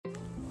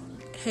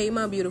Hey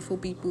my beautiful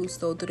people,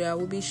 so today I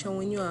will be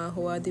showing you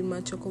how I did my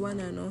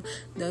Choco-Banano.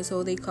 That's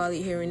how they call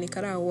it here in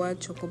Nicaragua,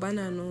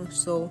 Choco-Banano.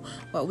 So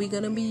what we're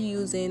gonna be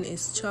using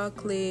is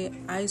chocolate,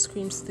 ice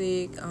cream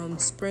stick,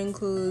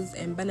 sprinkles,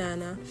 and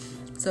banana.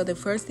 So the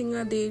first thing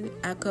I did,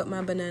 I cut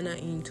my banana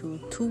into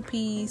 2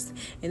 pieces,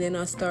 and then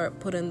I start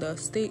putting the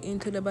stick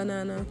into the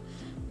banana.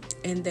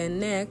 And then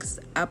next,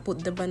 I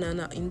put the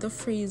banana in the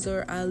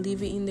freezer. I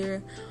leave it in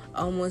there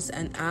almost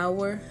an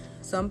hour.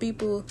 Some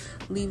people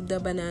leave the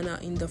banana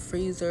in the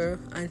freezer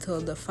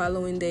until the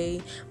following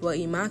day, but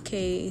in my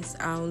case,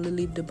 I only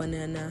leave the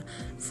banana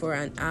for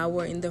an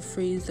hour in the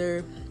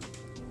freezer.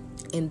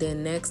 And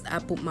then next, I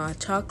put my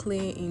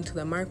chocolate into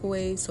the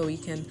microwave so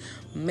it can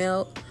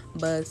melt.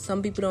 But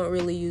some people don't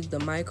really use the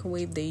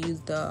microwave, they use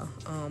the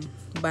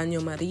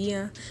baño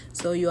Maria.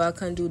 So you all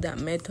can do that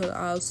method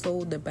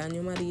also, the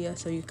baño Maria,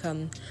 so you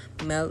can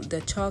melt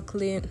the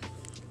chocolate.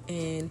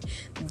 And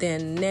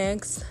then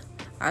next,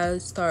 I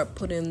start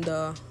putting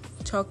the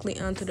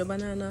chocolate onto the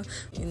banana.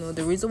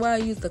 The reason why I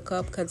use the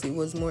cup, because it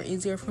was more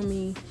easier for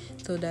me,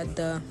 so that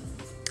the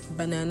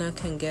banana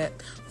can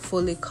get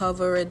fully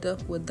covered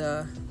with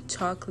the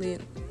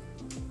chocolate.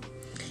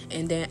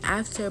 And then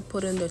after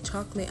putting the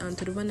chocolate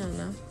onto the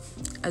banana,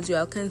 as you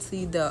all can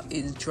see, the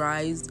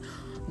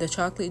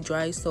chocolate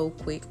dries so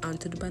quick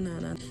onto the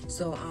banana.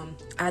 So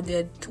I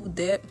did 2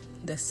 dip.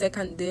 The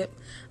second dip,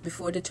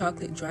 before the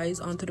chocolate dries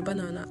onto the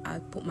banana, I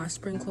put my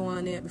sprinkle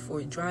on it before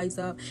it dries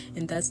up,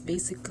 and that's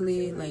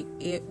basically like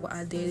what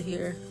I did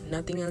here.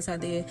 Nothing else I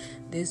did.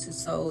 This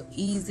is so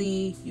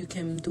easy. You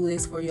can do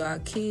this for your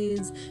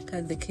kids,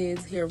 because the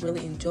kids here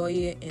really enjoy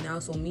it, and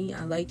also me,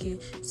 I like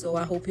it. So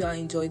I hope y'all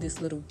enjoy this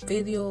little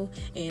video,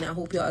 and I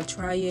hope y'all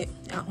try it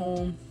at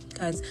home,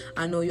 because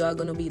I know y'all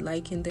gonna be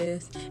liking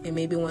this and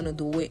maybe want to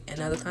do it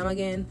another time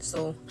again.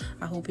 So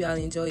I hope y'all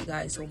enjoy it,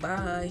 guys. So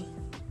bye.